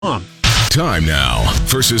Time now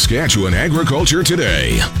for Saskatchewan Agriculture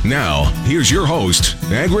Today. Now, here's your host,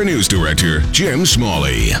 Agri-News Director Jim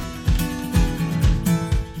Smalley.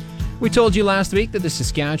 We told you last week that the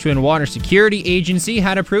Saskatchewan Water Security Agency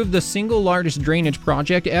had approved the single largest drainage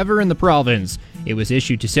project ever in the province. It was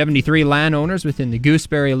issued to 73 landowners within the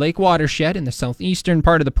Gooseberry Lake watershed in the southeastern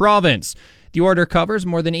part of the province. The order covers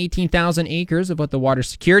more than 18,000 acres of what the Water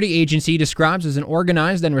Security Agency describes as an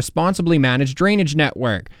organized and responsibly managed drainage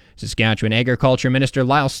network. Saskatchewan Agriculture Minister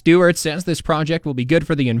Lyle Stewart says this project will be good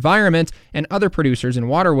for the environment and other producers and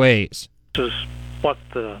waterways. This is what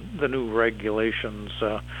the new regulations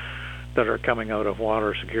that are coming out of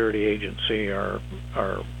Water Security Agency are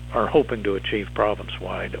hoping to achieve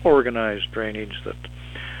province-wide. Organized drainage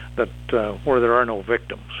that where there are no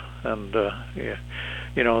victims. And the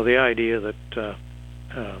idea that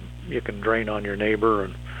you can drain on your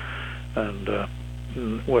neighbor and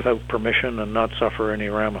without permission and not suffer any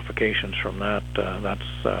ramifications from that,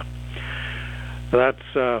 that's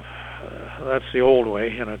the old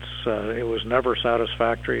way, and it was never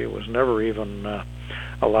satisfactory. It was never even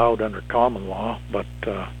allowed under common law, but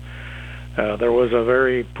there was a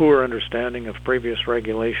very poor understanding of previous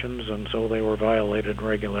regulations, and so they were violated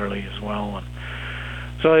regularly as well. And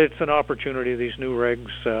so it's an opportunity. These new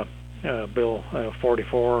regs, Bill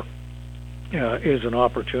 44, is an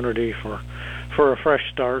opportunity for a fresh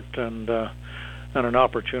start and an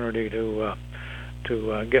opportunity to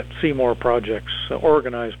see more projects,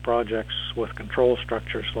 organized projects with control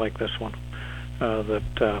structures like this one that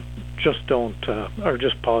are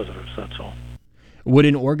just positives. That's all. Would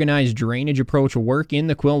an organized drainage approach work in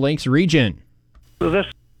the Quill Lakes region?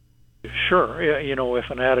 Sure. If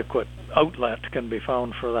an adequate outlet can be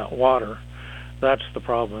found for that water, that's the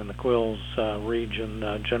problem in the Quills region.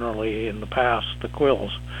 Generally, in the past, the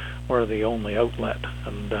Quills were the only outlet,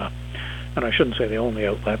 and I shouldn't say the only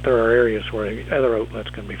outlet. There are areas where other outlets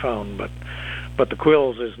can be found, but the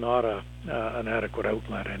Quills is not an adequate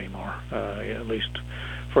outlet anymore, at least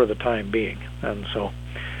for the time being, and so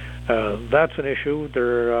that's an issue.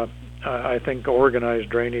 I think organized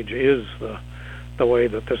drainage is the way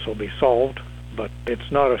that this will be solved, but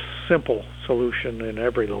it's not a simple solution in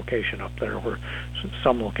every location up there, where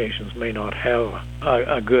some locations may not have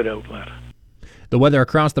a good outlet. The weather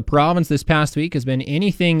across the province this past week has been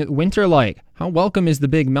anything winter-like. How welcome is the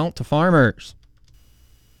big melt to farmers?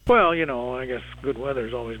 Well, I guess good weather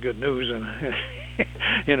is always good news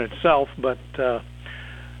in itself, but I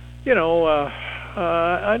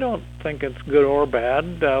don't think it's good or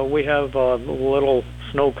bad. We have a little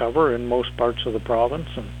snow cover in most parts of the province,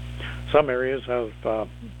 and some areas have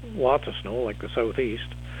lots of snow, like the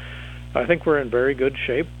southeast. I think we're in very good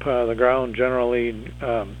shape. The ground generally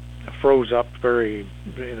froze up in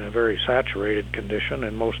a very saturated condition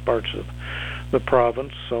in most parts of the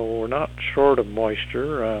province, so we're not short of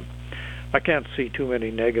moisture. I can't see too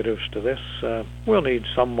many negatives to this. We'll need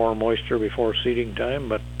some more moisture before seeding time,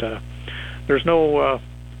 but there's no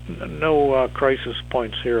crisis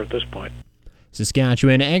points here at this point.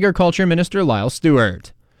 Saskatchewan Agriculture Minister Lyle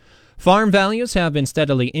Stewart. Farm values have been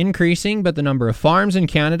steadily increasing, but the number of farms in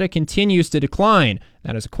Canada continues to decline.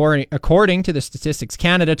 That is according to the Statistics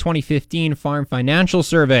Canada 2015 Farm Financial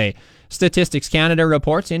Survey. Statistics Canada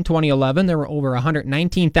reports in 2011 there were over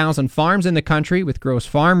 119,000 farms in the country with gross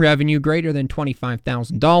farm revenue greater than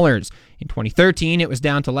 $25,000. In 2013, it was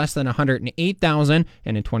down to less than 108,000,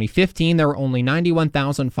 and in 2015, there were only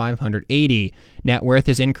 91,580. Net worth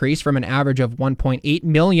has increased from an average of $1.8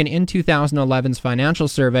 million in 2011's financial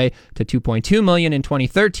survey to $2.2 million in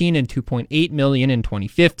 2013 and $2.8 million in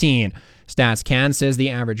 2015. Stats Can says the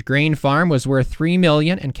average grain farm was worth $3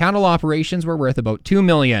 million and cattle operations were worth about $2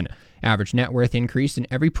 million. Average net worth increased in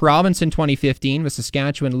every province in 2015, with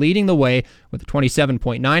Saskatchewan leading the way with a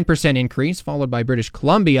 27.9% increase, followed by British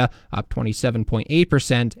Columbia up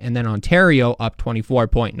 27.8%, and then Ontario up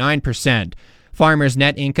 24.9%. Farmers'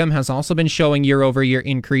 net income has also been showing year-over-year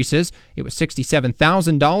increases. It was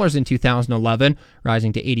 $67,000 in 2011,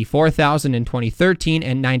 rising to $84,000 in 2013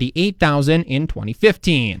 and $98,000 in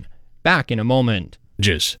 2015. Back in a moment.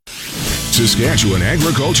 Saskatchewan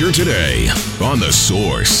Agriculture Today on The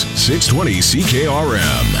Source, 620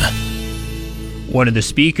 CKRM. One of the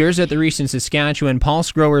speakers at the recent Saskatchewan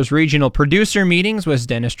Pulse Growers Regional Producer Meetings was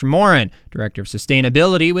Dennis Tremorin, Director of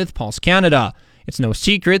Sustainability with Pulse Canada. It's no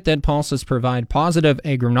secret that pulses provide positive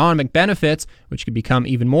agronomic benefits, which could become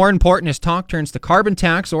even more important as talk turns to carbon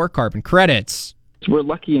tax or carbon credits. We're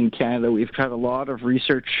lucky in Canada. We've had a lot of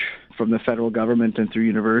research from the federal government and through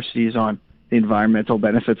universities on the environmental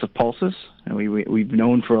benefits of pulses. And we've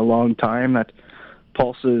known for a long time that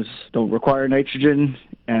pulses don't require nitrogen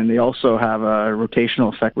And they also have a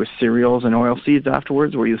rotational effect with cereals and oilseeds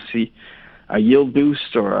afterwards, where you'll see a yield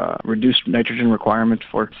boost or a reduced nitrogen requirement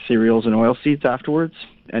for cereals and oilseeds afterwards.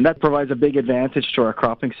 And that provides a big advantage to our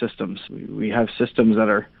cropping systems. We have systems that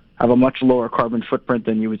have a much lower carbon footprint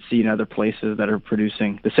than you would see in other places that are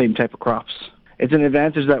producing the same type of crops. It's an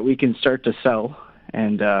advantage that we can start to sell,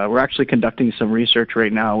 and we're actually conducting some research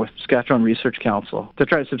right now with Saskatchewan Research Council to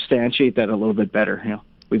try to substantiate that a little bit better.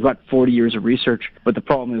 We've got 40 years of research, but the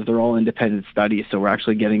problem is they're all independent studies, so we're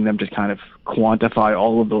actually getting them to kind of quantify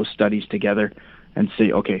all of those studies together and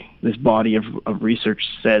say, okay, this body of research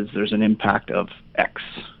says there's an impact of X.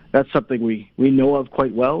 That's something we know of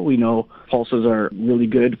quite well. We know pulses are really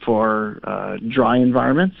good for dry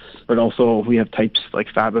environments, but also we have types like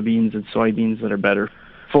faba beans and soybeans that are better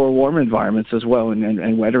for warm environments as well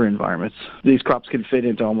and wetter environments. These crops can fit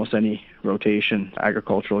into almost any rotation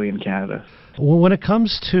agriculturally in Canada. Well, when it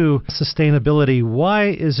comes to sustainability, why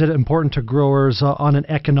is it important to growers on an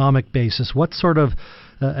economic basis? What sort of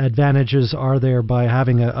advantages are there by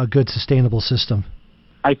having a good sustainable system?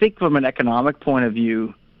 I think from an economic point of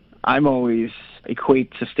view, I'm always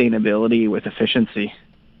equate sustainability with efficiency.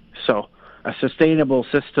 So a sustainable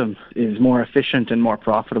system is more efficient and more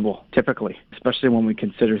profitable, typically, especially when we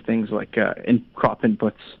consider things like crop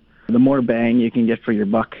inputs. The more bang you can get for your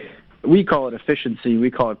buck. We call it efficiency, we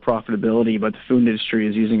call it profitability, but the food industry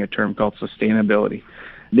is using a term called sustainability.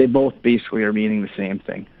 They both basically are meaning the same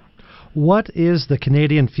thing. What is the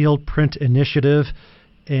Canadian Field Print Initiative,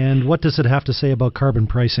 and what does it have to say about carbon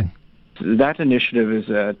pricing? That initiative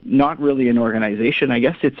is not really an organization. I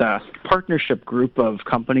guess it's a partnership group of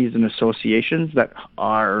companies and associations that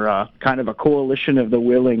are kind of a coalition of the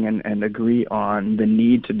willing and agree on the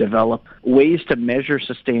need to develop ways to measure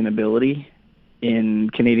sustainability in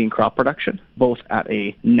Canadian crop production, both at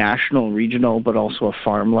a national, regional, but also a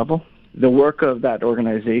farm level. The work of that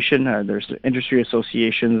organization, there's industry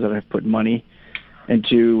associations that have put money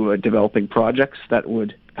into developing projects that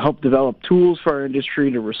would help develop tools for our industry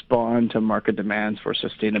to respond to market demands for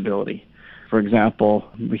sustainability. For example,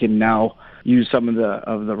 we can now use some of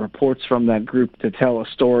the reports from that group to tell a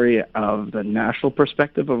story of the national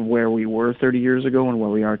perspective of where we were 30 years ago and where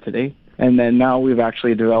we are today. And then now we've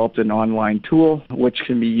actually developed an online tool which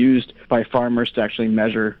can be used by farmers to actually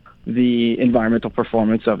measure the environmental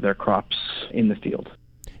performance of their crops in the field.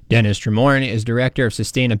 Dennis Tremorne is Director of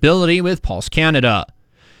Sustainability with Pulse Canada.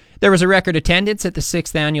 There was a record attendance at the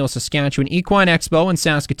 6th Annual Saskatchewan Equine Expo in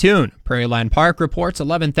Saskatoon. Prairieland Park reports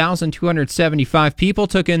 11,275 people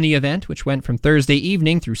took in the event, which went from Thursday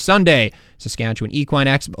evening through Sunday. Saskatchewan Equine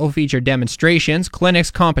Expo featured demonstrations,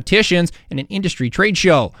 clinics, competitions, and an industry trade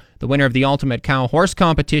show. The winner of the Ultimate Cow Horse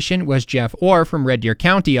competition was Jeff Orr from Red Deer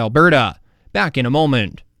County, Alberta. Back in a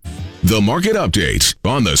moment. The Market Update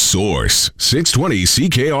on The Source, 620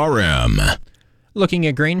 CKRM. Looking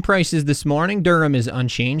at grain prices this morning, durum is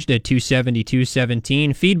unchanged at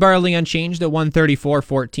 $272.17. Feed barley unchanged at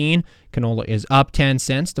 $134.14. Canola is up 10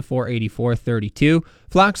 cents to $484.32.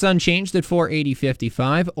 Flax unchanged at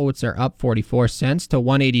 $480.55. Oats are up 44 cents to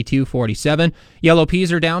 $182.47. Yellow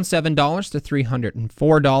peas are down $7 to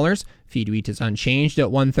 $304. Feed wheat is unchanged at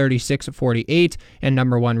 $136.48. And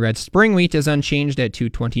number one red spring wheat is unchanged at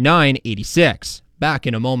 $229.86. Back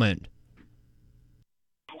in a moment.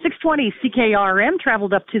 620 CKRM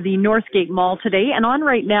traveled up to the Northgate Mall today, and on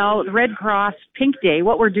right now, the Red Cross Pink Day.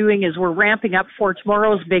 What we're doing is we're ramping up for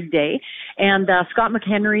tomorrow's big day, and Scott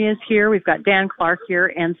McHenry is here. We've got Dan Clark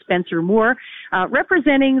here and Spencer Moore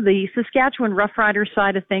representing the Saskatchewan Rough Rider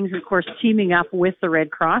side of things, and of course teaming up with the Red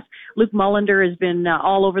Cross. Luke Mullender has been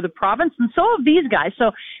all over the province, and so have these guys. So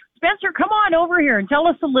Spencer, come on over here and tell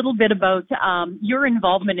us a little bit about your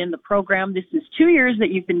involvement in the program. This is 2 years that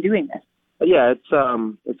you've been doing this. Yeah,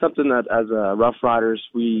 it's something that as Rough Riders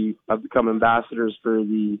we have become ambassadors for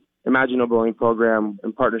the Imagine No Bullying program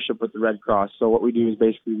in partnership with the Red Cross. So what we do is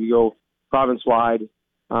basically we go province-wide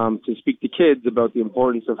to speak to kids about the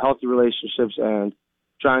importance of healthy relationships and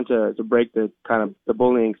trying to break the kind of the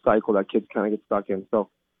bullying cycle that kids kind of get stuck in. So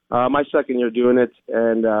my second year doing it,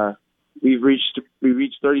 and we reached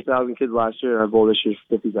 30,000 kids last year, and our goal this year is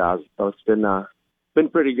 50,000. So it's been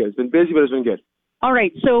pretty good. It's been busy, but it's been good. All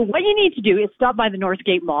right, so what you need to do is stop by the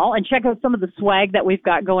Northgate Mall and check out some of the swag that we've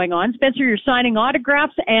got going on. Spencer, you're signing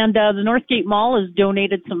autographs, and the Northgate Mall has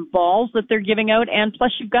donated some balls that they're giving out, and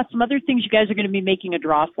plus you've got some other things you guys are going to be making a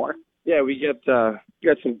draw for. Yeah, we got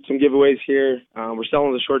some giveaways here. We're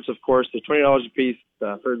selling the shorts, of course. They're $20 a piece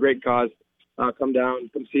for a great cause. Come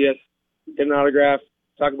down, come see us, get an autograph,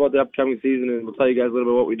 talk about the upcoming season, and we'll tell you guys a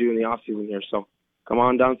little bit what we do in the off season here. So come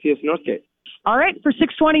on down, see us in Northgate. All right, for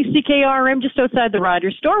 620 CKRM, just outside the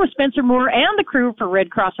Rogers store with Spencer Moore and the crew for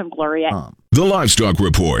Red Cross and Gloria. The Livestock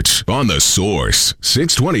Report on The Source,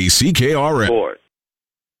 620 CKRM.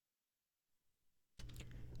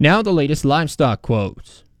 Now the latest livestock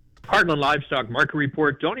quotes. Heartland Livestock Market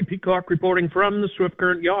Report. Tony Peacock reporting from the Swift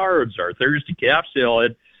Current Yards. Our Thursday calf sale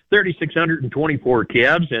had 3,624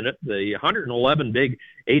 calves in it. The 111 big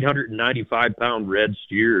 895-pound red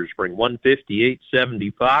steers bring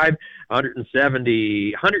 158.75.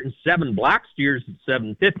 107 black steers at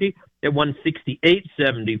 750 at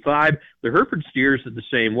 168.75. The Hereford steers at the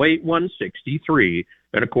same weight, 163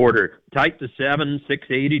 and a quarter. Tight to 7,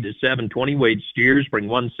 680 to 720 weight steers bring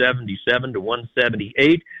 177 to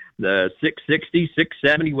 178. The 660,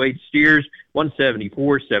 670 weight steers,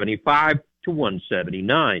 174.75 to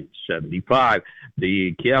 179.75.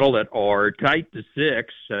 The cattle that are tight to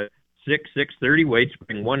 630 weights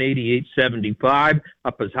bring 188.75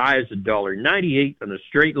 up as high as $1.98 on a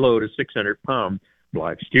straight load of 600-pound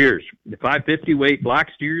black steers. The 550 weight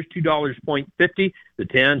black steers, $2.50. The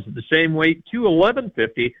tans at the same weight,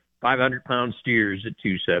 $211.50. 500-pound steers at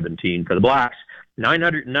 $2.17 for the blacks.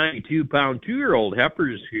 992-pound 2-year-old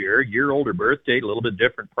heifers here, year-older birth date, a little bit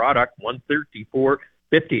different product,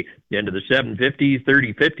 $134.50. Into the 750,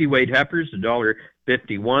 30-50 weight heifers,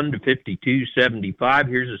 $1.51 to $52.75.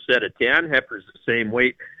 Here's a set of 10 heifers the same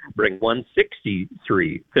weight, bring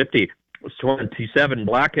 $163.50. 27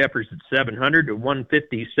 black heifers at $700 to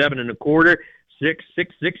 $157 and a quarter.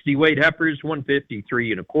 660 weight heifers,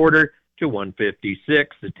 $153 and a quarter to $156.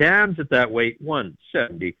 The tans at that weight,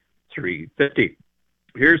 $173.50.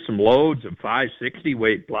 Here's some loads of 560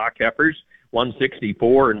 weight black heifers,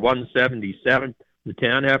 164 and 177. The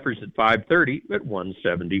tan heifers at 530 at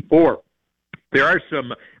 174. There are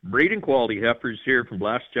some breeding quality heifers here from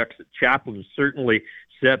Blast Chucks at Chaplin, certainly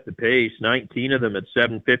set the pace. 19 of them at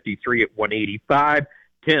 753 at 185.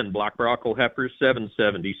 10 Black Rockle heifers,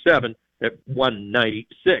 777 at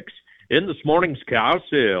 196. In this morning's cow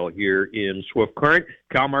sale here in Swift Current,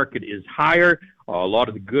 cow market is higher. A lot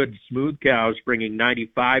of the good smooth cows bringing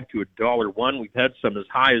 95 to $1.01. We've had some as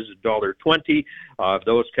high as $1.20.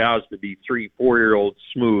 Those cows to be 3-4-year-old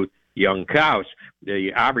smooth young cows.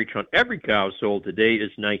 The average on every cow sold today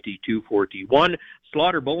is $92.41.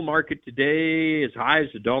 Slaughter bull market today as high as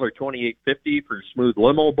 $1.2850 for smooth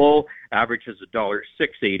limo bull. Average is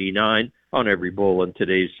 $1.689 on every bull. And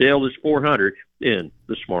today's sale is $400 in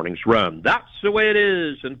this morning's run. That's the way it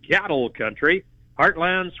is in cattle country.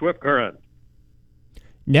 Heartland Swift Current.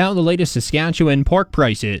 Now the latest Saskatchewan pork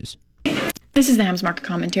prices. This is the Hams Market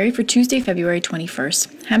Commentary for Tuesday, February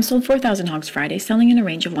 21st. Hams sold 4,000 hogs Friday, selling in the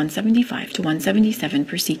range of 175 to 177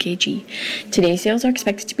 per CKG. Today's sales are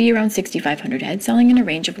expected to be around 6,500 head, selling in a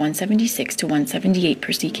range of 176 to 178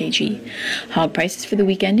 per CKG. Hog prices for the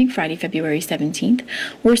week ending Friday, February 17th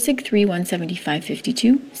were Sig 3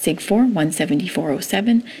 175.52, Sig 4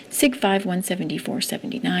 174.07, Sig 5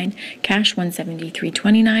 174.79, Cash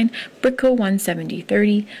 173.29, Brickco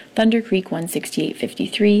 170.30, Thunder Creek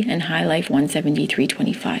 168.53, and High Life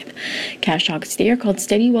 173.25. Cash hogs today are called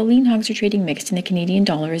steady, while lean hogs are trading mixed, and the Canadian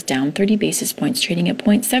dollar is down 30 basis points, trading at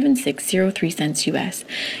 0.7603 cents US.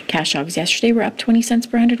 Cash hogs yesterday were up 20 cents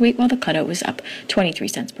per hundredweight, while the cutout was up 23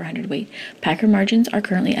 cents per hundredweight. Packer margins are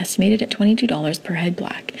currently estimated at $22 per head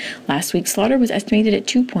black. Last week's slaughter was estimated at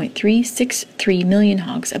 2.363 million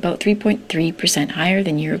hogs, about 3.3% higher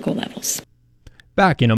than year-ago levels. Back in a